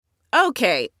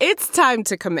Okay, it's time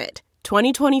to commit.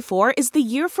 2024 is the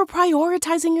year for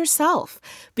prioritizing yourself.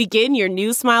 Begin your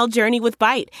new smile journey with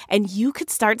Byte, and you could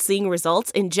start seeing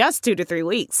results in just 2 to 3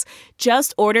 weeks.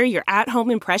 Just order your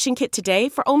at-home impression kit today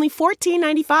for only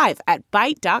 $14.95 at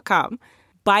Byte.com.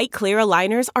 Byte Clear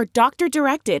aligners are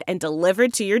doctor-directed and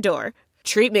delivered to your door.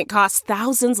 Treatment costs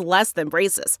thousands less than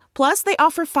braces. Plus, they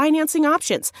offer financing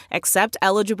options, accept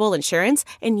eligible insurance,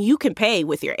 and you can pay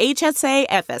with your HSA,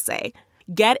 FSA.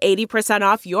 Get 80%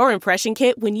 off your impression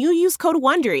kit when you use code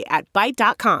WONDERY at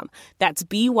Byte.com. That's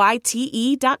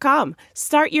BYTE.com.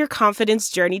 Start your confidence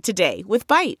journey today with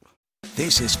Byte.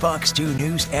 This is Fox 2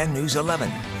 News and News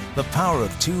 11. The Power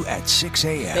of 2 at 6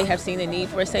 a.m. They have seen a need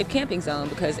for a safe camping zone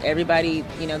because everybody,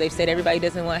 they've said everybody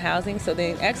doesn't want housing. So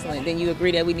then, excellent. Then you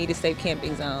agree that we need a safe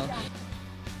camping zone.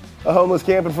 A homeless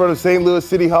camp in front of St. Louis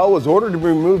City Hall was ordered to be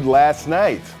removed last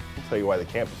night. I'll tell you why the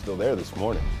camp is still there this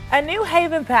morning. A New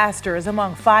Haven pastor is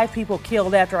among 5 people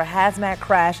killed after a hazmat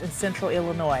crash in central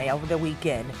Illinois over the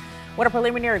weekend. What a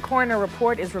preliminary coroner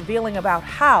report is revealing about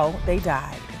how they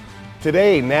died.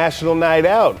 Today, National Night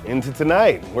Out into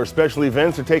tonight, where special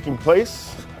events are taking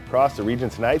place across the region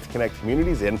tonight to connect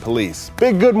communities and police.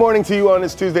 Big good morning to you on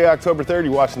this Tuesday, October 3rd.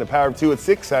 You're watching The Power of 2 at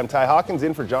 6. I'm Ty Hawkins,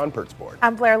 in for John Pertzborn.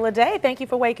 I'm Blair Leday. Thank you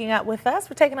for waking up with us.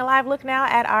 We're taking a live look now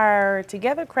at our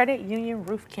Together Credit Union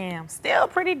roof cam. Still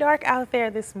pretty dark out there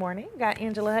this morning. Got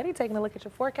Angela Huddy taking a look at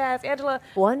your forecast. Angela.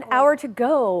 1 hour to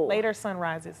go. Later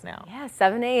sunrises now. Yeah,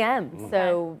 7 a.m.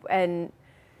 So, and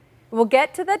we'll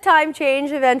get to the time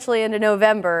change eventually into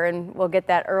November, and we'll get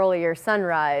that earlier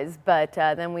sunrise, but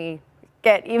then we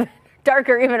get even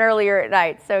darker even earlier at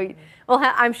night. So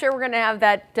I'm sure we're going to have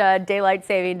that daylight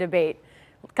saving debate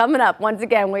coming up. Once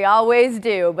again, we always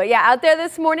do. But yeah, out there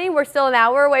this morning, we're still an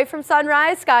hour away from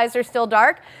sunrise. Skies are still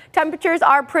dark. Temperatures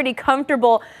are pretty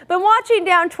comfortable. Been watching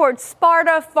down towards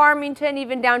Sparta, Farmington,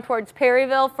 even down towards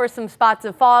Perryville for some spots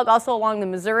of fog, also along the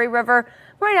Missouri River.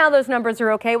 Right now, those numbers are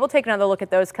okay. We'll take another look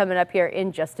at those coming up here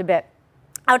in just a bit.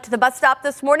 Out to the bus stop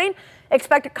this morning.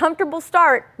 Expect a comfortable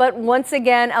start, but once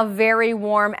again, a very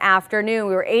warm afternoon.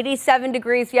 We were 87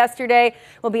 degrees yesterday.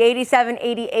 We'll be 87,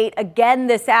 88 again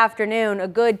this afternoon. A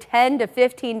good 10 to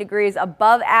 15 degrees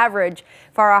above average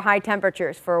for our high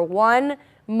temperatures for one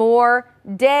more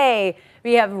day.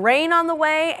 We have rain on the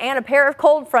way and a pair of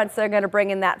cold fronts that are going to bring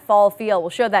in that fall feel. We'll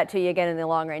show that to you again in the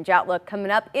long range outlook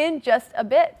coming up in just a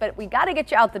bit. But we got to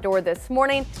get you out the door this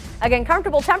morning. Again,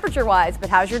 comfortable temperature wise, but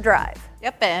how's your drive?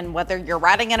 Yep, and whether you're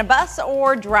riding in a bus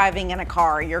or driving in a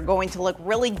car, you're going to look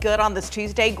really good on this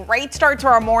Tuesday. Great start to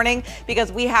our morning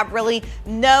because we have really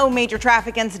no major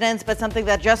traffic incidents, but something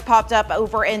that just popped up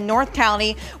over in North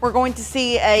County. We're going to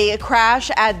see a crash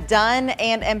at Dunn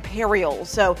and Imperial.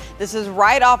 So this is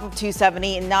right off of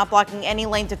 270 and not blocking any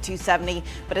lanes of 270,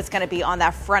 but it's going to be on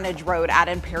that frontage road at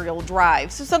Imperial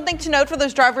Drive. So something to note for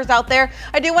those drivers out there.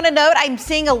 I do want to note I'm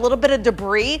seeing a little bit of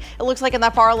debris. It looks like in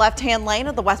that far left-hand lane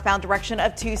of the westbound direction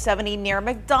of 270 near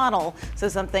McDonald. So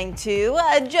something to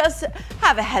just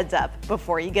have a heads up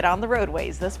before you get on the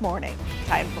roadways this morning.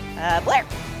 Time for Blair.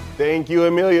 Thank you,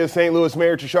 Amelia. St. Louis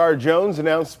Mayor Tashara Jones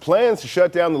announced plans to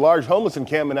shut down the large homeless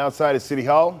encampment outside of City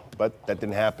Hall, but that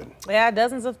didn't happen. Yeah,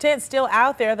 dozens of tents still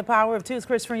out there. The Power of Two's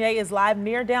Chris Fournier is live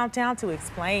near downtown to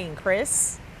explain.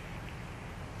 Chris?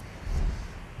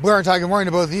 Blair and Ty, good morning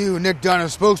to both of you. Nick Dunn, a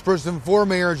spokesperson for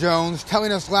Mayor Jones,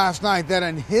 telling us last night that,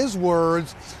 in his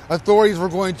words, authorities were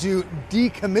going to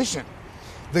decommission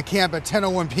the camp at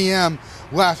 10:01 p.m.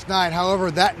 last night. However,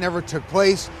 that never took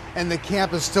place, and the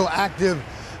camp is still active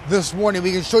this morning.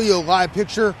 We can show you a live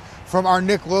picture from our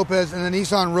Nick Lopez and the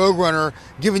Nissan Rogue Runner,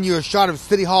 giving you a shot of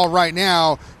City Hall right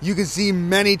now. You can see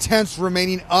many tents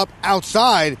remaining up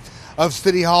outside of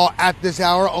City Hall at this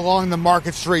hour along the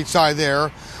Market Street side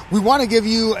there. We want to give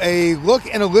you a look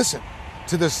and a listen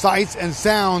to the sights and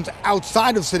sounds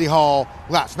outside of City Hall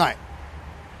last night.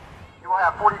 You will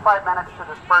have 45 minutes to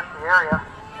disperse the area,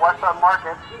 west on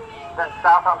Market, then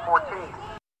south on 14th.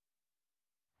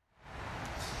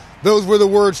 Those were the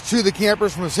words to the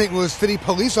campers from a St. Louis City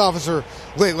police officer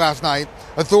late last night.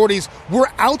 Authorities were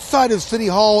outside of City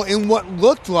Hall in what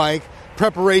looked like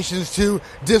preparations to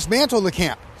dismantle the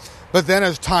camp. But then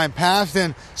as time passed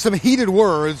and some heated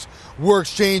words were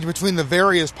exchanged between the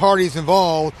various parties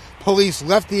involved, police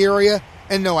left the area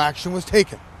and no action was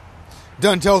taken.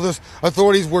 Dunn tells us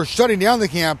authorities were shutting down the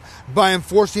camp by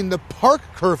enforcing the park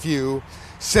curfew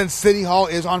since City Hall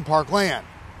is on park land.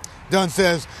 Dunn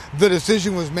says the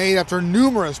decision was made after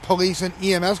numerous police and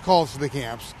EMS calls to the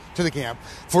camp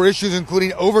for issues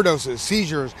including overdoses,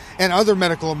 seizures, and other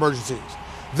medical emergencies.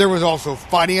 There was also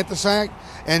fighting at the site,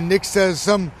 and Nick says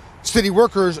some city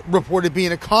workers reported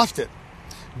being accosted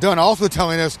Dunn also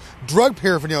telling us drug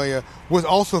paraphernalia was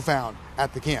also found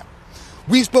at the camp.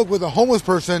 We spoke with a homeless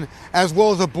person as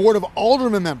well as a Board of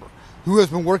Aldermen member who has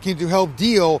been working to help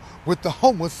deal with the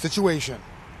homeless situation.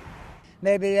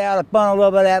 Maybe they ought to funnel a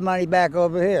little bit of that money back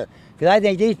over here, because I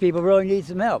think these people really need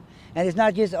some help. And it's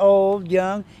not just old,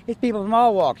 young, it's people from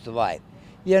all walks of life.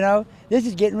 You know, this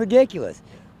is getting ridiculous.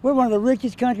 We're one of the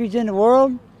richest countries in the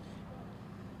world,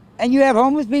 and you have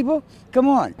homeless people? Come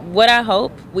on. What I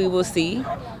hope we will see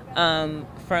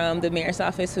from the mayor's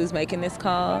office who's making this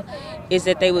call is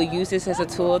that they will use this as a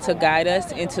tool to guide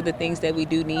us into the things that we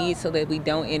do need so that we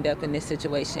don't end up in this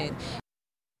situation.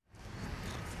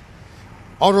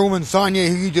 Alderwoman Sonia,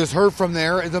 who you just heard from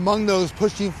there, is among those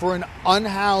pushing for an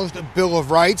unhoused Bill of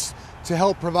Rights to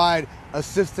help provide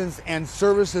assistance and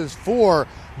services for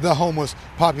the homeless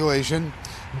population.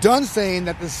 Dunn saying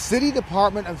that the City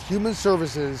Department of Human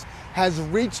Services has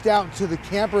reached out to the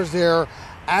campers there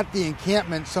at the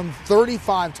encampment some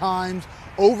 35 times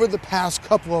over the past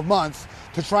couple of months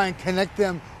to try and connect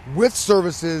them with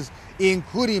services,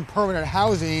 including permanent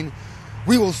housing.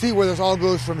 We will see where this all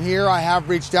goes from here. I have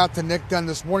reached out to Nick Dunn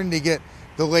this morning to get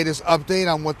the latest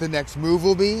update on what the next move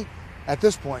will be. At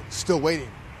this point, still waiting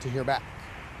to hear back.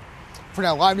 For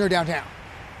now, live near downtown,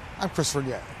 I'm Chris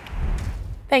Fernier.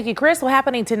 Thank you, Chris. Well,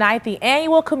 happening tonight, the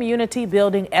annual community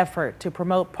building effort to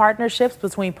promote partnerships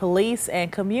between police and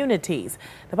communities.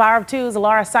 The Power of Two's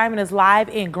Laura Simon is live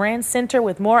in Grand Center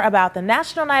with more about the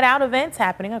National Night Out events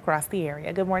happening across the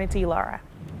area. Good morning to you, Laura.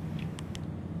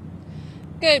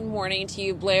 Good morning to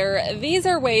you, Blair. These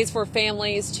are ways for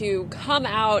families to come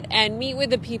out and meet with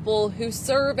the people who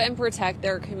serve and protect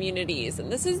their communities.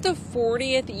 And this is the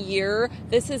 40th year.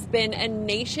 This has been a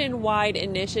nationwide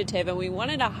initiative, and we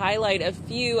wanted to highlight a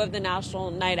few of the National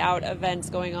Night Out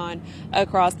events going on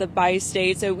across the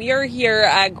bi-state. So we are here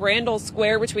at Grandel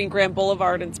Square between Grand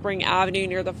Boulevard and Spring Avenue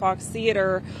near the Fox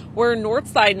Theater, where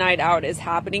Northside Night Out is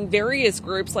happening. Various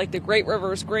groups like the Great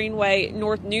Rivers Greenway,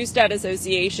 North Newstead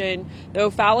Association,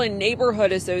 the O'Fallon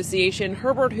Neighborhood Association,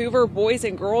 Herbert Hoover Boys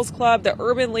and Girls Club, the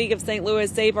Urban League of St. Louis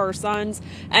Save Our Sons,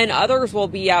 and others will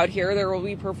be out here. There will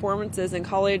be performances and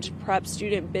college prep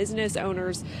student business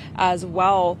owners as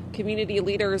well. Community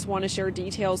leaders want to share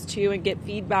details too and get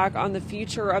feedback on the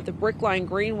future of the Brickline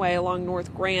Greenway along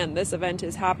North Grand. This event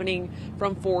is happening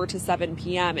from 4 to 7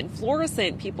 p.m. In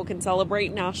Florissant, people can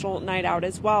celebrate National Night Out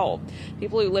as well.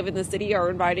 People who live in the city are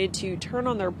invited to turn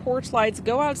on their porch lights,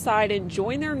 go outside, and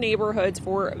join their neighborhoods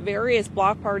for various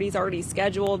block parties already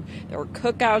scheduled. There were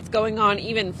cookouts going on,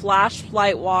 even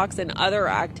flashlight walks and other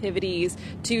activities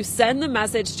to send the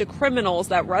message to criminals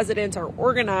that residents are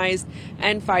organized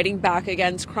and fighting back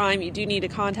against crime. You do need to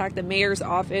contact the mayor's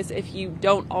office if you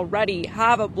don't already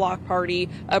have a block party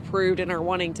approved and are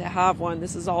wanting to have one.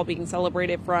 This is all being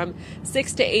celebrated from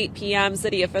 6 to 8 p.m.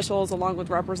 City officials, along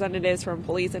with representatives from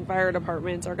police and fire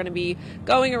departments, are going to be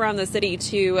going around the city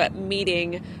to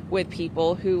meeting with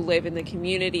people who live in the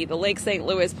community. The Lake St.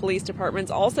 Louis Police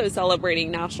Department's also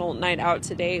celebrating National Night Out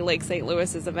today. Lake St.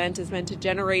 Louis's event is meant to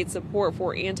generate support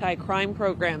for anti-crime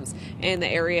programs in the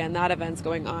area, and that event's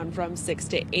going on from 6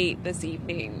 to 8 this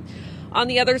evening. On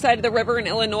the other side of the river in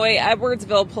Illinois,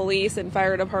 Edwardsville police and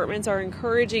fire departments are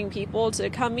encouraging people to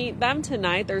come meet them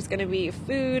tonight. There's going to be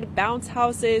food, bounce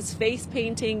houses, face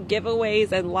painting,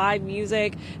 giveaways, and live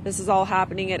music. This is all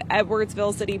happening at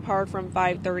Edwardsville City Park from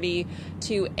 5:30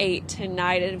 to 8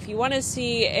 tonight. And if you want to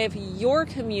see if your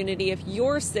community, if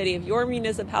your city, if your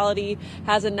municipality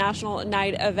has a National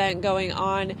Night event going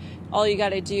on, all you got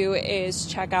to do is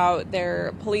check out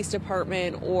their police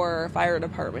department or fire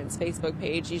department's Facebook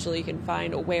page. Usually you can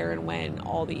find where and when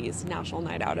all these National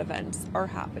Night Out events are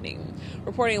happening.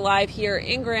 Reporting live here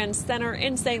in Grand Center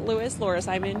in St. Louis, Laura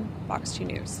Simon, Fox 2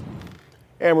 News.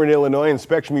 Ameren, Illinois, and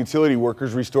Spectrum utility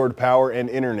workers restored power and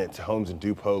internet to homes in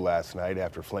DuPont last night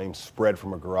after flames spread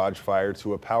from a garage fire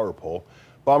to a power pole.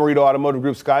 Bommarito Automotive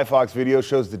Group Skyfox video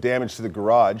shows the damage to the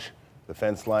garage, the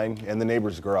fence line, and the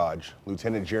neighbor's garage.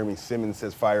 Lieutenant Jeremy Simmons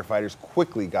says firefighters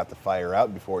quickly got the fire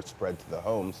out before it spread to the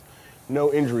homes.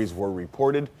 No injuries were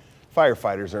reported.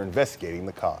 Firefighters are investigating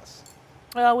the cause.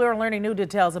 Well, we were learning new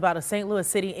details about a St. Louis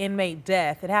City inmate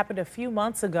death. It happened a few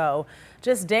months ago,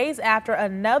 just days after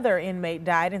another inmate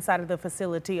died inside of the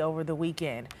facility over the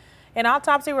weekend. An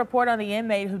autopsy report on the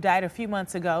inmate who died a few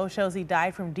months ago shows he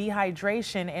died from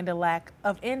dehydration and a lack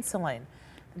of insulin.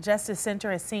 The Justice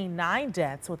Center has seen 9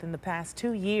 deaths within the past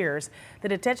 2 years. The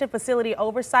Detention Facility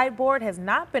Oversight Board has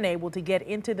not been able to get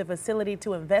into the facility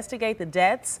to investigate the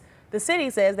deaths. The city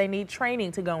says they need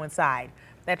training to go inside.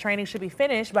 That training should be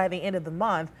finished by the end of the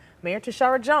month. Mayor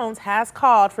Tashara Jones has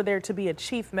called for there to be a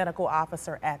chief medical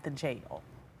officer at the jail.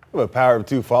 I have a Power of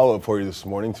Two follow-up for you this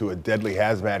morning to a deadly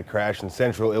hazmat crash in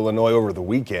central Illinois over the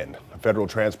weekend. A federal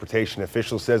transportation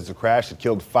official says the crash that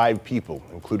killed 5 people,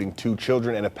 including 2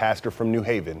 children and a pastor from New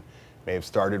Haven, may have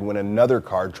started when another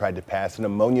car tried to pass an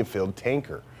ammonia-filled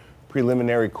tanker.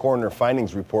 Preliminary coroner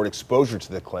findings report exposure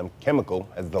to the chemical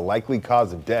as the likely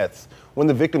cause of deaths when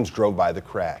the victims drove by the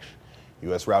crash.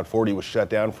 U.S. Route 40 was shut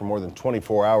down for more than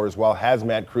 24 hours while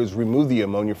hazmat crews removed the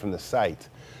ammonia from the site.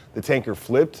 The tanker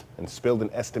flipped and spilled an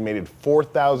estimated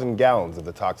 4,000 gallons of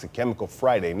the toxic chemical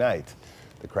Friday night.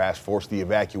 The crash forced the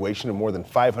evacuation of more than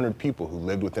 500 people who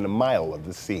lived within a mile of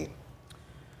the scene.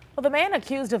 Well, the man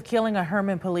accused of killing a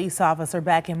Herman police officer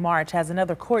back in March has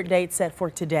another court date set for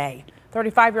today.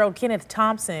 35-year-old Kenneth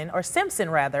Simpson,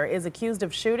 is accused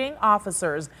of shooting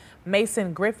officers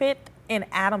Mason Griffith and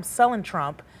Adam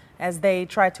Suellentrump as they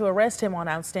tried to arrest him on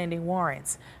outstanding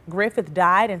warrants. Griffith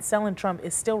died and Suellentrump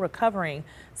is still recovering.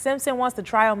 Simpson wants the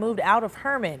trial moved out of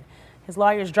Herman. His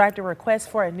lawyers drafted a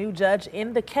request for a new judge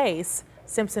in the case.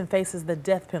 Simpson faces the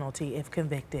death penalty if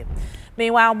convicted.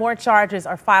 Meanwhile, more charges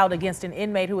are filed against an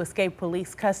inmate who escaped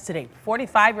police custody.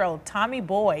 45-year-old Tommy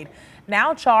Boyd,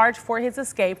 now charged for his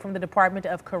escape from the Department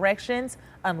of Corrections,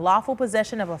 unlawful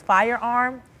possession of a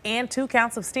firearm, and 2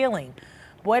 counts of stealing.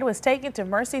 Boyd was taken to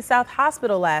Mercy South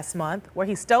Hospital last month, where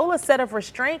he stole a set of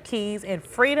restraint keys and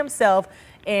freed himself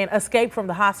and escaped from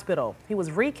the hospital. He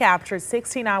was recaptured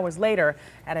 16 hours later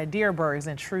at a Deerbergs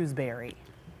in Shrewsbury.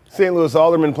 St. Louis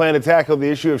aldermen plan to tackle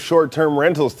the issue of short-term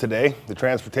rentals today. The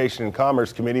Transportation and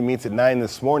Commerce Committee meets at 9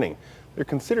 this morning. They're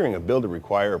considering a bill to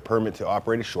require a permit to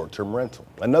operate a short-term rental.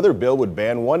 Another bill would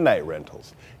ban one-night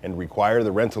rentals and require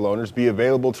the rental owners be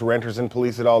available to renters and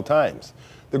police at all times.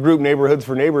 The group Neighborhoods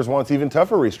for Neighbors wants even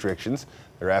tougher restrictions.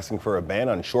 They're asking for a ban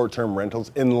on short-term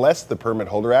rentals unless the permit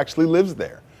holder actually lives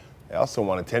there. They also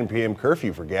want a 10 p.m.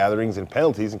 curfew for gatherings and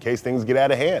penalties in case things get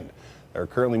out of hand. There are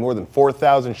currently more than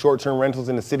 4,000 short-term rentals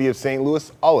in the city of St.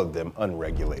 Louis, all of them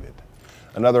unregulated.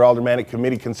 Another aldermanic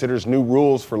committee considers new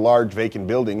rules for large vacant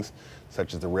buildings,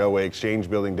 such as the Railway Exchange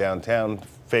building downtown,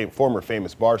 former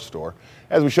Famous Bar store.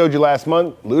 As we showed you last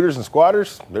month, looters and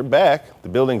squatters, they're back. The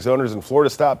building's owners in Florida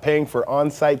stopped paying for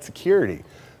on-site security.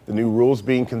 The new rules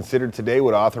being considered today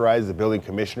would authorize the building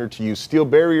commissioner to use steel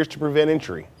barriers to prevent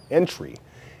entry. It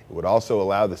would also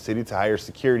allow the city to hire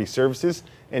security services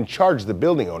and charge the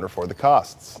building owner for the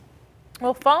costs.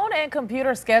 Well, phone and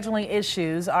computer scheduling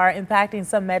issues are impacting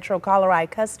some Metro Colorado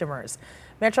customers.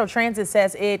 Metro Transit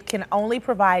says it can only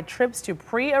provide trips to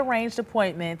pre-arranged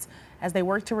appointments as they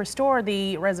work to restore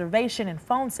the reservation and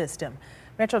phone system.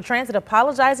 Metro Transit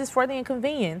apologizes for the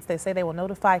inconvenience. They say they will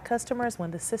notify customers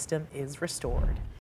when the system is restored.